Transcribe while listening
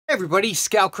Hey everybody,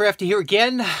 Scoutcrafter here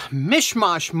again.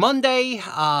 Mishmash Monday.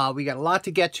 We got a lot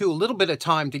to get to, a little bit of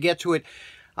time to get to it.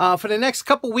 For the next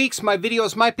couple weeks, my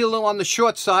videos might be a little on the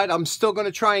short side. I'm still going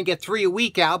to try and get 3 a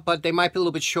week out, but they might be a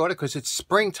little bit shorter because it's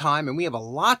springtime and we have a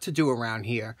lot to do around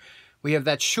here. We have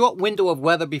that short window of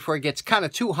weather before it gets kind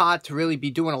of too hot to really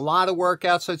be doing a lot of work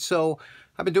outside. So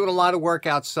I've been doing a lot of work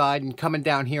outside and coming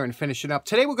down here and finishing up.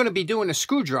 Today we're going to be doing a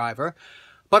screwdriver.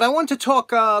 But I want to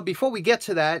talk, before we get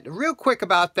to that, real quick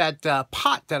about that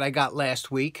pot that I got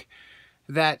last week.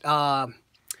 That,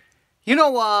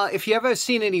 if you ever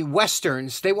seen any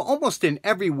Westerns, they were almost in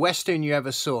every Western you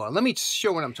ever saw. Let me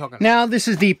show what I'm talking about. Now, this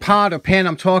is the pot or pan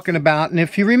I'm talking about. And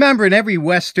if you remember, in every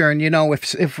Western,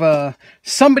 if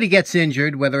somebody gets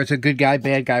injured, whether it's a good guy,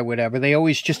 bad guy, whatever, they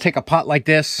always just take a pot like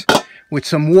this with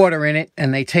some water in it.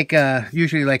 And they take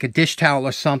usually like a dish towel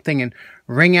or something and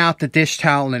wring out the dish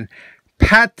towel and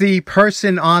pat the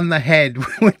person on the head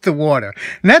with the water.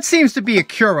 And that seems to be a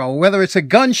cure-all. Whether it's a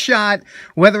gunshot,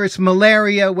 whether it's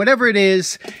malaria, whatever it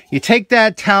is, you take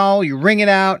that towel, you wring it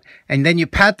out, and then you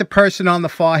pat the person on the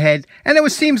forehead. And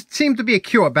it seemed to be a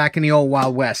cure back in the old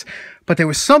Wild West. But there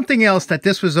was something else that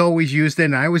this was always used in,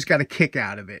 and I always got a kick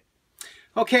out of it.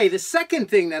 Okay, the second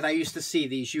thing that I used to see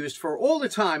these used for all the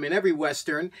time in every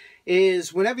Western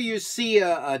is whenever you see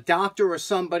a doctor or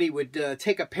somebody would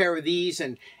take a pair of these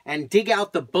and dig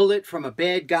out the bullet from a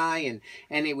bad guy,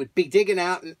 and they would be digging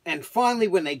out, and finally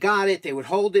when they got it, they would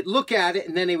hold it, look at it,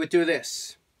 and then they would do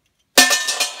this.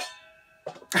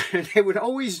 And they would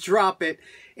always drop it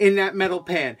in that metal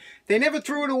pan. They never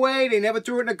threw it away, they never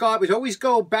threw it in the garbage. They always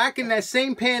go back in that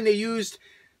same pan they used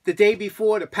the day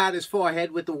before to pat his forehead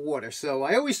with the water. So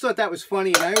I always thought that was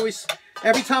funny, and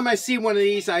every time I see one of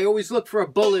these, I always look for a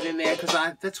bullet in there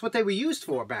because that's what they were used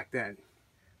for back then.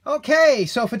 Okay,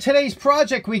 so for today's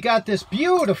project, we got this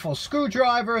beautiful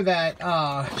screwdriver that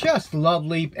just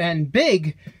lovely and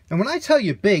big. And when I tell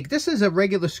you big, this is a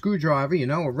regular screwdriver,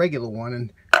 a regular one.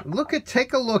 And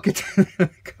take a look at the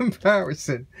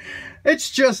comparison.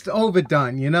 It's just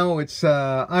overdone, it's,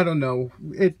 I don't know,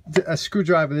 a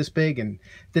screwdriver this big, and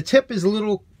the tip is a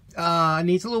little,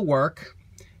 needs a little work.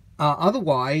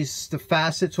 Otherwise, the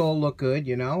facets all look good,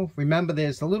 Remember,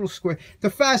 there's the little square. The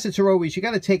facets are always, you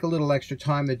got to take a little extra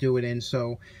time to do it in.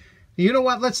 So, you know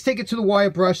what? Let's take it to the wire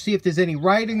brush, see if there's any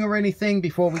writing or anything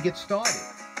before we get started.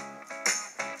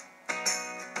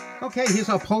 Okay, here's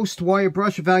our post-wire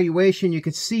brush evaluation. You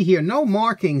can see here, no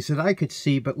markings that I could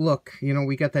see, but look,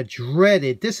 we got that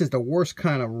dreaded, this is the worst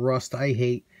kind of rust I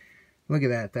hate. Look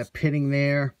at that pitting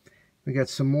there. We got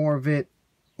some more of it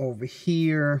over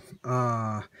here.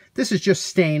 This is just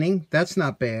staining. That's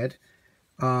not bad.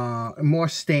 More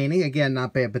staining. Again,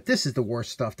 not bad, but this is the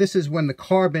worst stuff. This is when the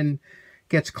carbon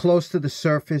gets close to the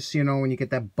surface, when you get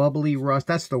that bubbly rust.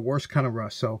 That's the worst kind of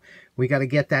rust, so we got to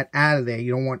get that out of there.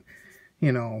 You don't want...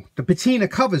 the patina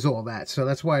covers all that. So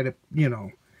that's why,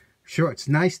 sure, it's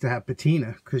nice to have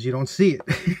patina because you don't see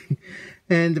it.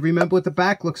 And remember what the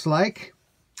back looks like.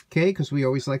 Okay, because we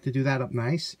always like to do that up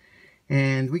nice.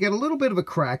 And we got a little bit of a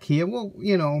crack here. Well,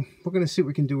 we're going to see what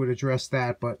we can do to address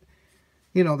that. But,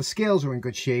 the scales are in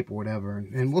good shape or whatever.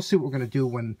 And we'll see what we're going to do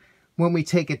when we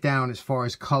take it down as far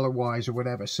as color-wise or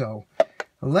whatever. So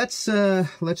let's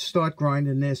start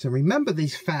grinding this. And remember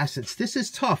these facets. This is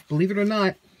tough, believe it or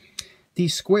not.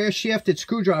 These square shafted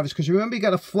screwdrivers, because remember you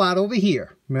got a flat over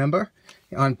here, remember?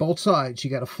 On both sides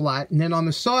you got a flat, and then on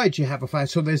the sides you have a flat,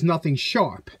 so there's nothing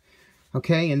sharp.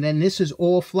 Okay, and then this is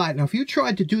all flat. Now if you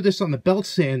tried to do this on the belt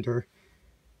sander,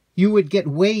 you would get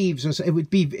waves, or it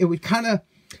would kind of,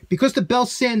 because the belt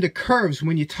sander curves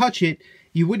when you touch it,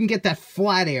 you wouldn't get that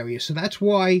flat area. So that's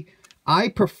why I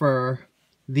prefer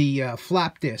the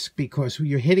flap disc, because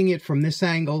you're hitting it from this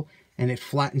angle, and it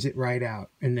flattens it right out.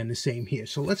 And then the same here.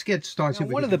 So let's get started.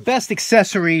 Now, one of the best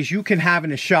accessories you can have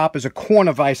in a shop is a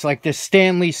corner vise like this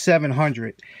Stanley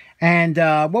 700. And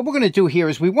what we're going to do here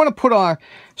is we want to put our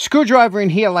screwdriver in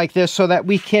here like this so that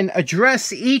we can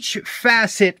address each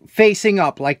facet facing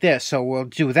up like this. So we'll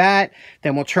do that,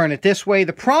 then we'll turn it this way.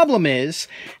 The problem is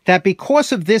that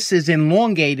because of this is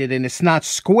elongated and it's not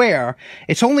square,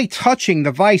 it's only touching,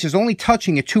 the vise is only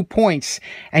touching at 2 points,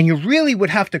 and you really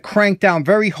would have to crank down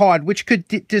very hard, which could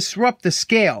disrupt the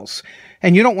scales,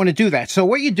 and you don't want to do that. So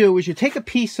what you do is you take a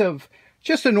piece of,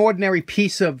 just an ordinary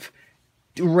piece of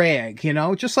rag,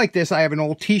 just like this. I have an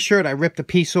old t-shirt, I ripped a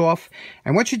piece off,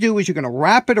 and what you do is you're going to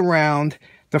wrap it around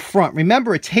the front.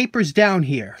 Remember, it tapers down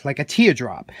here like a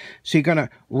teardrop, so you're going to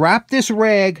wrap this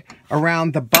rag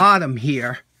around the bottom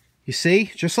here, you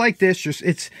see, just like this.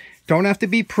 It's don't have to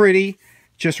be pretty,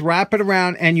 just wrap it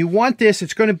around, and you want this,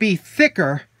 it's going to be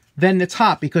thicker than the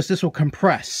top because this will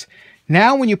compress.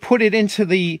 Now when you put it into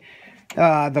the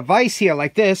vise here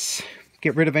like this,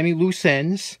 get rid of any loose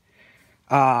ends.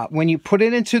 When you put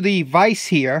it into the vise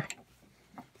here,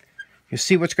 you'll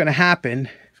see what's going to happen.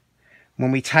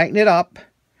 When we tighten it up,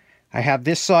 I have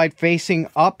this side facing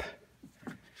up.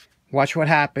 Watch what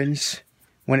happens.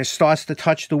 When it starts to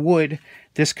touch the wood,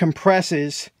 this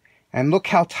compresses, and look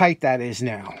how tight that is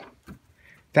now.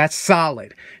 That's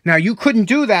solid. Now, you couldn't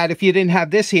do that if you didn't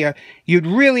have this here. You'd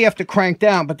really have to crank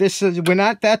down, but this is, we're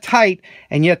not that tight,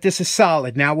 and yet this is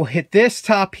solid. Now, we'll hit this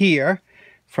top here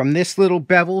from this little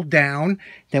bevel down.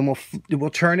 Then we'll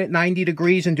turn it 90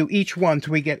 degrees and do each one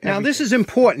till we get everything. Now, this is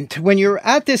important. When you're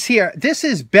at this here, this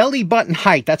is belly button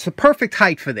height. That's the perfect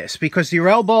height for this, because your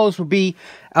elbows will be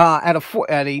at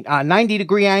a 90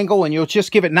 degree angle, and you'll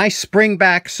just give it nice spring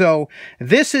back. So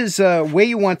this is where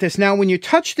you want this. Now, when you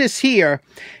touch this here,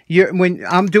 when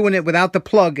I'm doing it without the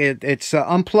plug, it's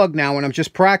unplugged now, and I'm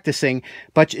just practicing.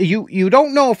 But you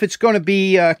don't know if it's going to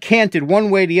be canted one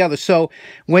way or the other. So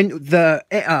when the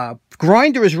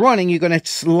grinder is running, you're going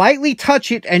to lightly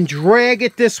touch it and drag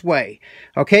it this way.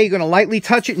 Okay, you're going to lightly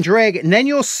touch it and drag it, and then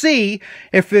you'll see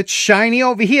if it's shiny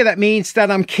over here, that means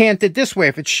that I'm canted this way.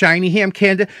 If it's shiny here, I'm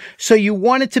canted. So you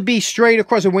want it to be straight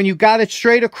across, and when you got it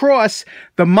straight across,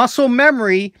 the muscle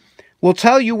memory will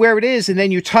tell you where it is, and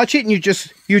then you touch it and you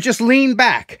just lean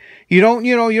back. You don't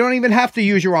even have to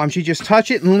use your arms. You just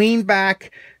touch it and lean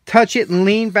back, touch it and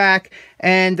lean back,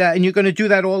 and you're going to do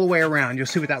that all the way around. You'll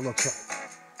see what that looks like.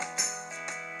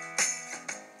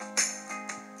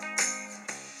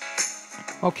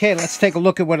 Okay, let's take a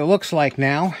look at what it looks like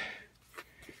now.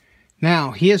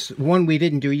 Now, here's one we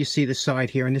didn't do. You see the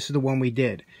side here, and this is the one we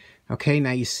did. Okay,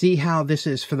 now you see how this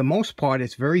is, for the most part,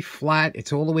 it's very flat.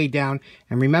 It's all the way down.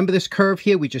 And remember this curve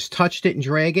here? We just touched it and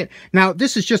drag it. Now,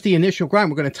 this is just the initial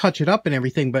grind. We're going to touch it up and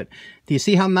everything, but do you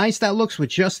see how nice that looks with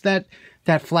just that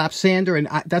flap sander? And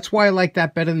that's why I like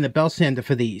that better than the belt sander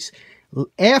for these.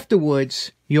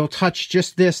 Afterwards, you'll touch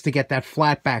just this to get that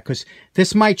flat back, because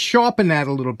this might sharpen that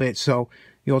a little bit, so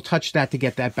you'll touch that to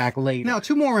get that back later. Now,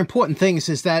 two more important things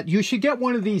is that you should get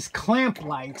one of these clamp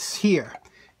lights here.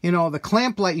 You know, the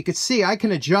clamp light, you can see I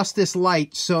can adjust this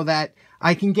light so that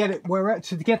I can get it where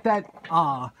to get that,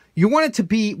 you want it to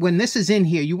be, when this is in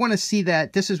here, you want to see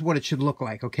that this is what it should look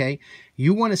like, okay?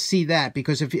 You want to see that,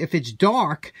 because if it's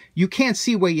dark, you can't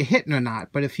see where you're hitting or not.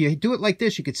 But if you do it like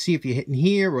this, you can see if you're hitting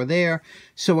here or there.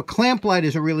 So a clamp light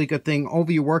is a really good thing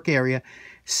over your work area.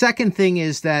 Second thing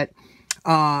is that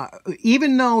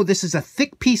even though this is a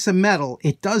thick piece of metal,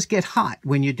 it does get hot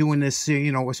when you're doing this,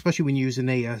 you know, especially when you're using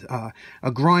a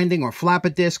grinding or flapper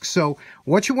disc. So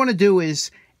what you want to do is,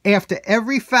 after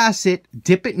every facet,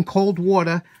 dip it in cold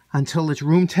water until it's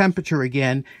room temperature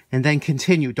again, and then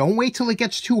continue. Don't wait till it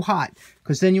gets too hot,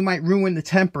 because then you might ruin the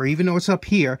temper, even though it's up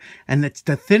here. And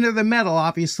the thinner the metal,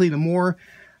 obviously, the more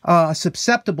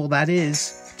susceptible that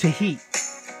is to heat.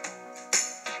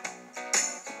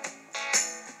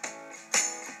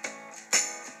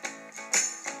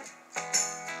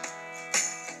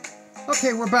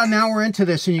 Okay, we're about an hour into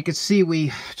this, and you can see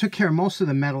we took care of most of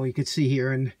the metal, you can see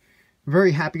here, and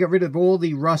very happy. Got rid of all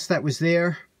the rust that was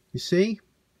there, you see?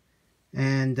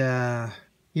 And,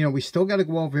 you know, we still got to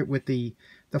go over it with the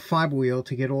fiber wheel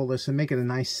to get all this and make it a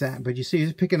nice satin. But you see,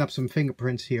 it's picking up some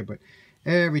fingerprints here, but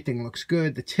everything looks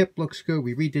good. The tip looks good.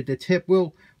 We redid the tip.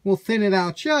 We'll thin it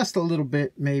out just a little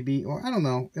bit, maybe, or I don't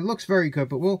know. It looks very good,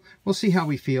 but we'll see how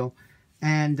we feel.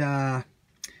 And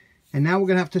now we're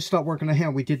going to have to start working on here.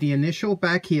 We did the initial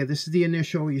back here. This is the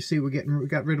initial. You see, we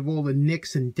got rid of all the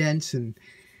nicks and dents, and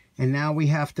now we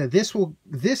have to,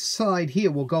 this side here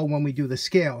will go when we do the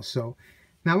scales. So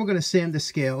now we're going to sand the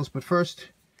scales, but first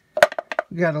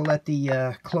we got to let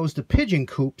close the pigeon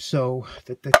coop so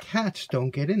that the cats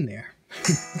don't get in there.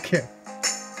 Okay.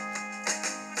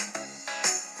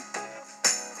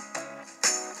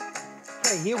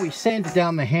 Okay, here we sanded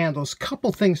down the handles.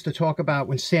 Couple things to talk about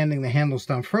when sanding the handles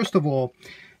down. First of all,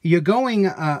 you're going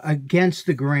against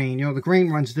the grain. You know, the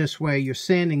grain runs this way. You're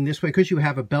sanding this way. Because you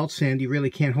have a belt sand, you really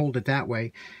can't hold it that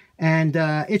way. And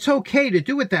it's okay to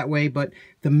do it that way, but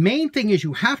the main thing is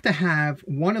you have to have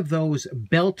one of those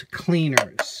belt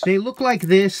cleaners. They look like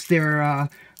this. They're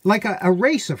like a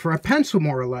eraser for a pencil,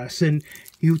 more or less. And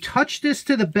you touch this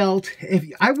to the belt.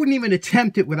 I wouldn't even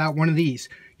attempt it without one of these.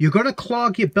 You're going to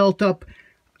clog your belt up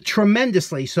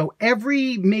tremendously. So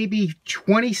every maybe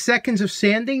 20 seconds of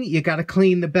sanding, you got to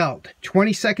clean the belt.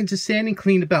 20 seconds of sanding,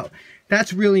 clean the belt.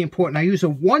 That's really important. I use a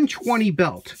 120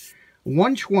 belt.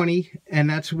 120, and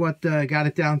that's what got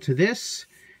it down to this.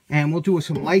 And we'll do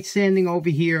some light sanding over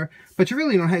here. But you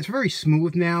really don't have, it's very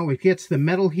smooth now. It gets the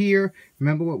metal here.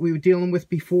 Remember what we were dealing with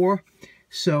before?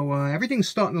 So everything's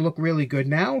starting to look really good.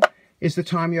 Now is the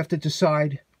time you have to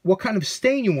decide what kind of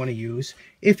stain you want to use.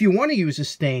 If you want to use a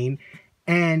stain,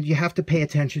 and you have to pay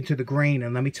attention to the grain.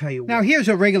 And let me tell you what. Now here's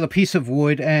a regular piece of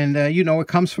wood, and you know, it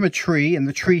comes from a tree, and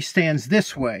the tree stands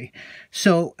this way.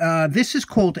 So this is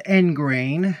called end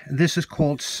grain. This is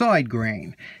called side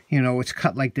grain. You know, it's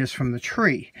cut like this from the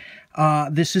tree.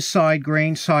 This is side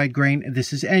grain,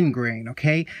 this is end grain,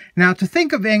 okay? Now, to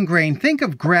think of end grain, think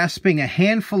of grasping a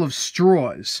handful of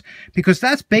straws, because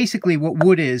that's basically what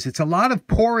wood is. It's a lot of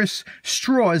porous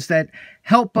straws that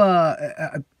help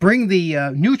bring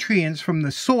the nutrients from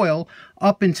the soil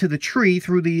up into the tree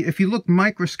through the, if you look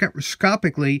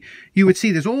microscopically, you would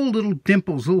see there's all little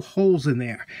dimples, little holes in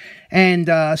there.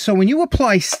 And so when you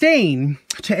apply stain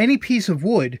to any piece of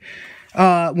wood,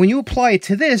 when you apply it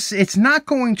to this, it's not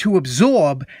going to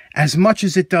absorb as much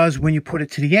as it does when you put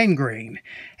it to the end grain.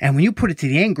 And when you put it to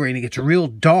the end grain, it gets real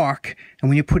dark. And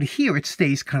when you put it here, it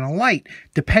stays kind of light.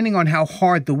 Depending on how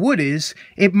hard the wood is,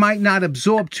 it might not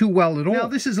absorb too well at all. Now,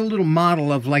 this is a little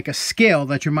model of like a scale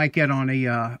that you might get on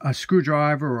a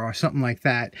screwdriver or something like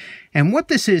that. And what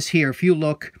this is here, if you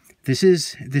look, this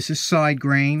is side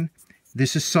grain.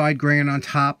 This is side grain on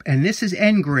top, and this is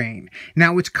end grain.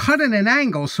 Now, it's cut at an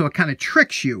angle, so it kind of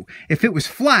tricks you. If it was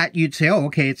flat, you'd say, oh,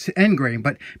 okay, it's end grain,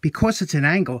 but because it's an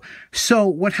angle. So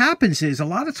what happens is, a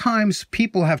lot of times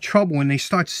people have trouble when they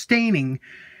start staining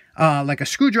like a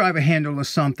screwdriver handle or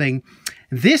something.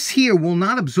 This here will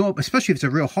not absorb, especially if it's a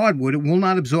real hardwood, it will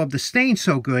not absorb the stain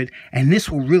so good, and this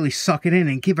will really suck it in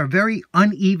and give a very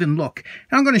uneven look.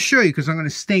 And I'm going to show you because I'm going to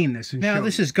stain this. Now,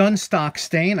 this is gun stock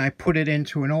stain. I put it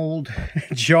into an old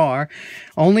jar,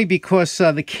 only because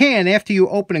the can, after you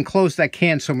open and close that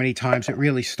can so many times, it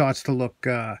really starts to look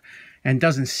and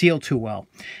doesn't seal too well.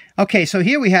 Okay, so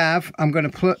here we have, I'm going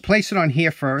to place it on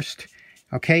here first.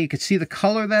 Okay, you can see the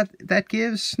color that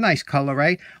gives. Nice color,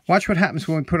 right? Watch what happens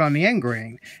when we put on the end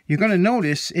grain. You're going to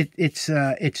notice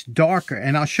it's darker,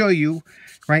 and I'll show you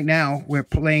right now. We're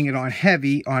laying it on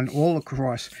heavy on all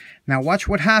across. Now watch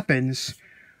what happens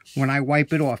when I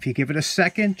wipe it off. You give it a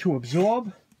second to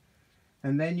absorb,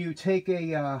 and then you take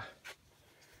a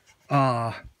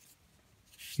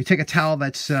towel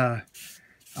that's a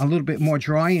little bit more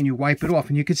dry, and you wipe it off.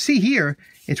 And you can see here,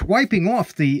 it's wiping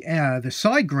off the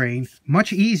side grain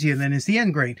much easier than is the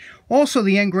end grain. Also,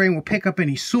 the end grain will pick up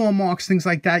any saw marks, things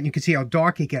like that, and you can see how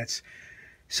dark it gets.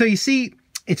 So you see,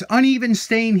 it's uneven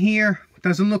stain here.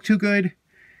 Doesn't look too good.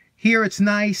 Here it's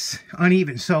nice,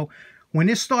 uneven. So when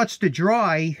this starts to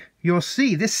dry, you'll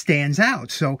see this stands out.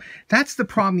 So that's the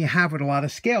problem you have with a lot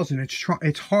of scales, and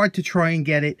it's hard to try and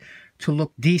get it to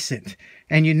look decent.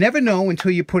 And you never know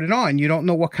until you put it on. You don't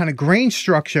know what kind of grain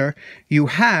structure you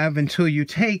have until you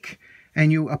take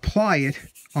and you apply it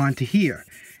onto here.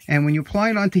 And when you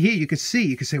apply it onto here, you can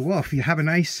say, well, if you have a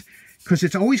nice, because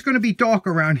it's always going to be dark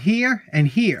around here and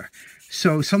here.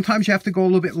 So sometimes you have to go a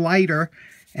little bit lighter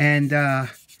and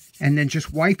then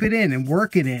just wipe it in and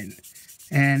work it in.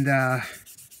 And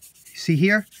see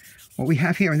here what we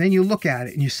have here, and then you look at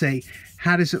it and you say,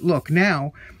 how does it look?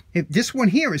 Now, if this one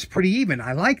here is pretty even,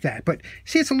 I like that. But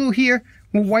see, it's a little here.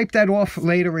 We'll wipe that off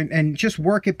later and just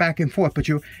work it back and forth. But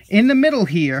you in the middle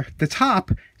here, the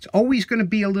top, it's always going to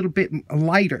be a little bit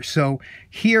lighter. So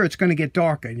here it's going to get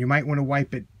darker, and you might want to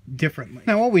wipe it differently.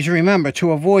 Now, always remember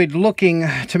to avoid looking,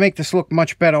 to make this look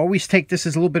much better, always take this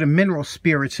as a little bit of mineral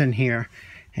spirits in here.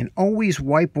 And always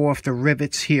wipe off the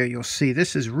rivets here. You'll see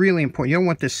this is really important. You don't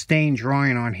want this stain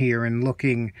drying on here and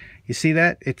looking, you see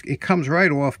that? It comes right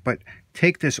off, but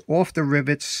take this off the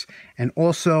rivets and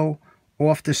also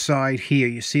off the side here.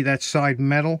 You see that side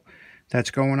metal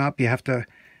that's going up? You have to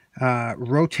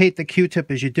rotate the Q-tip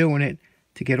as you're doing it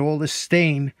to get all this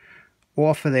stain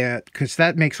off of there, because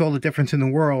that makes all the difference in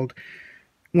the world.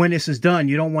 When this is done,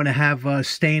 you don't want to have a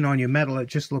stain on your metal. It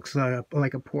just looks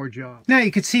like a poor job. Now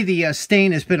you can see the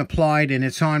stain has been applied and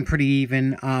it's on pretty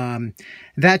even.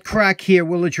 That crack here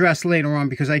we'll address later on,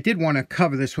 because I did want to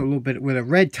cover this with a little bit with a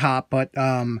red top, but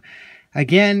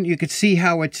again, you can see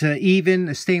how it's even.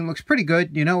 The stain looks pretty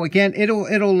good. You know, again,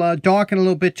 it'll darken a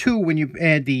little bit too when you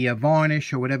add the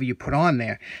varnish or whatever you put on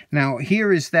there. Now,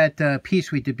 here is that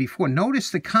piece we did before. Notice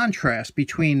the contrast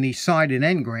between the side and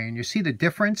end grain. You see the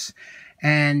difference?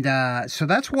 And so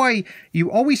that's why you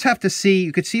always have to see,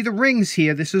 you could see the rings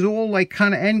here. This is all like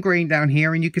kind of end grain down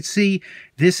here. And you could see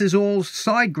this is all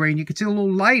side grain. You could see a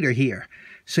little lighter here.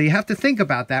 So you have to think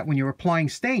about that when you're applying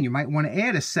stain. You might want to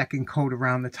add a second coat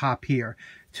around the top here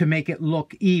to make it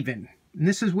look even. And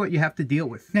this is what you have to deal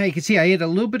with. Now you can see I had a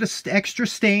little bit of extra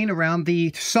stain around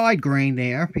the side grain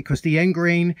there, because the end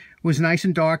grain was nice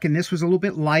and dark and this was a little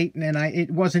bit light, and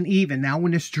it wasn't even. Now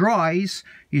when this dries,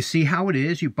 You see how it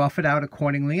is. You buff it out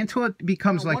accordingly until it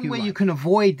becomes like you like. One way you can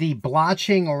avoid the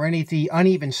blotching or any of the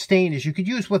uneven stain is you could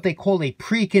use what they call a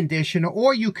preconditioner,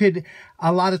 or you could,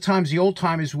 a lot of times the old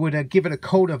timers would give it a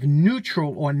coat of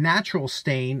neutral or natural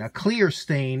stain, a clear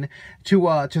stain,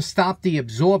 to stop the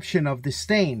absorption of the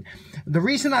stain. The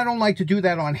reason I don't like to do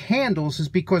that on handles is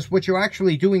because what you're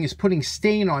actually doing is putting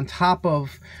stain on top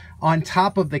of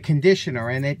the conditioner,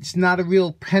 and it's not a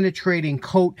real penetrating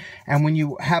coat, and when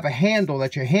you have a handle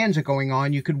that your hands are going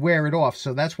on, you could wear it off.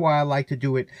 So that's why I like to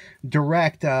do it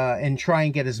direct and try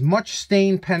and get as much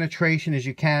stain penetration as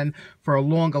you can for a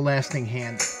longer lasting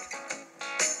handle.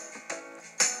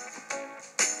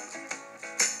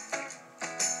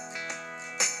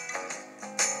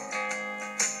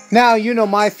 Now, you know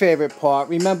my favorite part.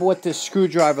 Remember what this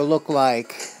screwdriver looked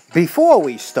like before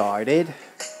we started.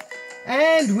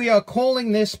 And we are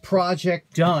calling this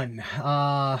project done.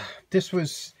 This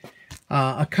was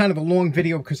a kind of a long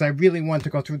video because I really wanted to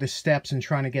go through the steps and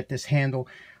trying to get this handle.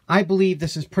 I believe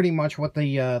this is pretty much what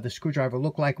the screwdriver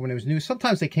looked like when it was new.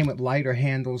 Sometimes they came with lighter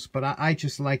handles, but I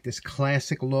just like this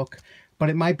classic look. But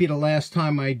it might be the last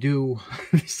time I do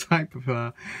this type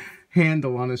of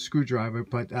handle on a screwdriver.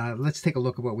 But let's take a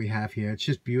look at what we have here. It's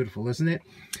just beautiful, isn't it?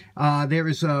 There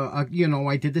is you know,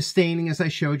 I did the staining as I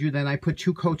showed you. Then I put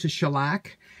 2 coats of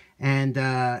shellac and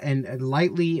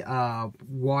lightly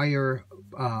wire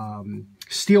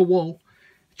steel wool,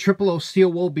 000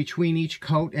 steel wool between each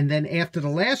coat, and then after the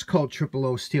last coat,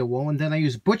 000 steel wool, and then I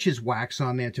use butcher's wax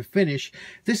on there to finish.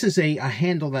 This is a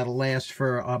handle that'll last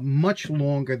for much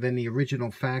longer than the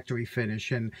original factory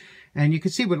finish, and you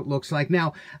can see what it looks like.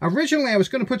 Now, originally I was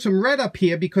going to put some red up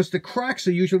here because the cracks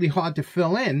are usually hard to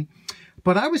fill in,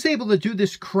 but I was able to do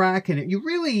this crack, and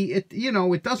you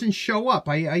know, it doesn't show up.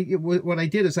 What I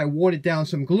did is I watered down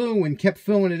some glue and kept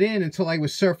filling it in until I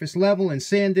was surface level and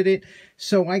sanded it.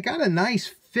 So I got a nice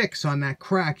fix on that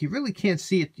crack. You really can't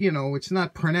see it, you know, it's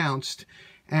not pronounced.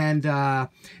 And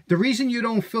the reason you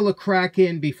don't fill a crack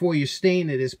in before you stain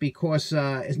it is because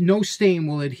no stain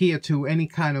will adhere to any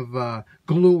kind of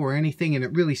glue or anything, and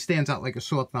it really stands out like a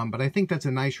sore thumb. But I think that's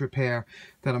a nice repair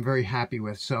that I'm very happy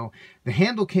with. So the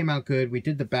handle came out good. We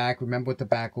did the back. Remember what the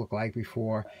back looked like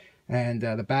before. And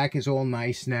the back is all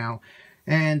nice now.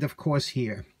 And of course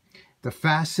here, the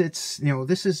facets, you know,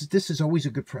 this is always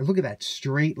a good, look at that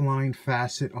straight line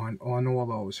facet on all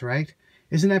those, right?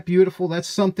 Isn't that beautiful? That's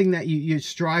something that you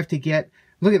strive to get.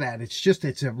 Look at that.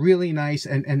 It's a really nice,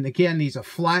 and again, these are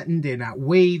flattened. They're not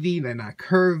wavy. They're not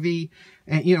curvy.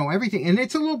 And, you know, everything. And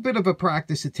it's a little bit of a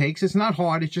practice it takes. It's not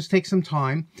hard. It just takes some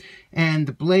time. And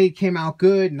the blade came out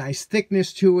good. Nice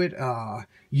thickness to it.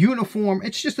 Uniform.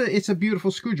 It's a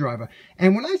beautiful screwdriver.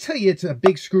 And when I tell you it's a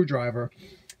big screwdriver,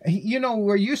 you know,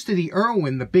 we're used to the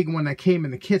Irwin, the big one that came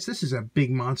in the kits. This is a big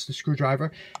monster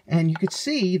screwdriver. And you could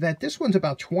see that this one's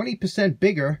about 20%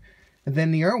 bigger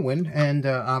than the Irwin, and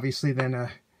obviously than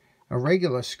a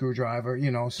regular screwdriver,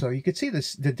 you know. So you could see the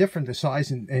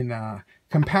size in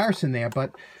comparison there.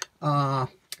 But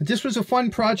this was a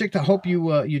fun project. I hope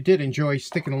you did enjoy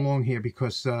sticking along here,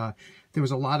 because there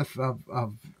was a lot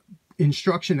of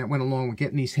instruction that went along with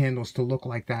getting these handles to look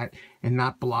like that and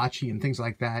not blotchy and things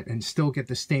like that, and still get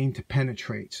the stain to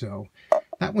penetrate. So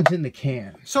that one's in the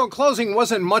can. So in closing,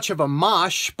 wasn't much of a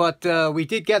mosh, but we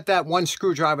did get that one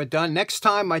screwdriver done. Next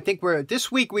time, I think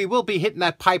this week we will be hitting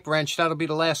that pipe wrench. That'll be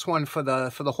the last one for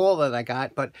the haul that I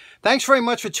got. But thanks very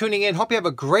much for tuning in. Hope you have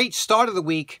a great start of the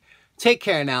week. Take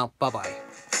care now. Bye-bye.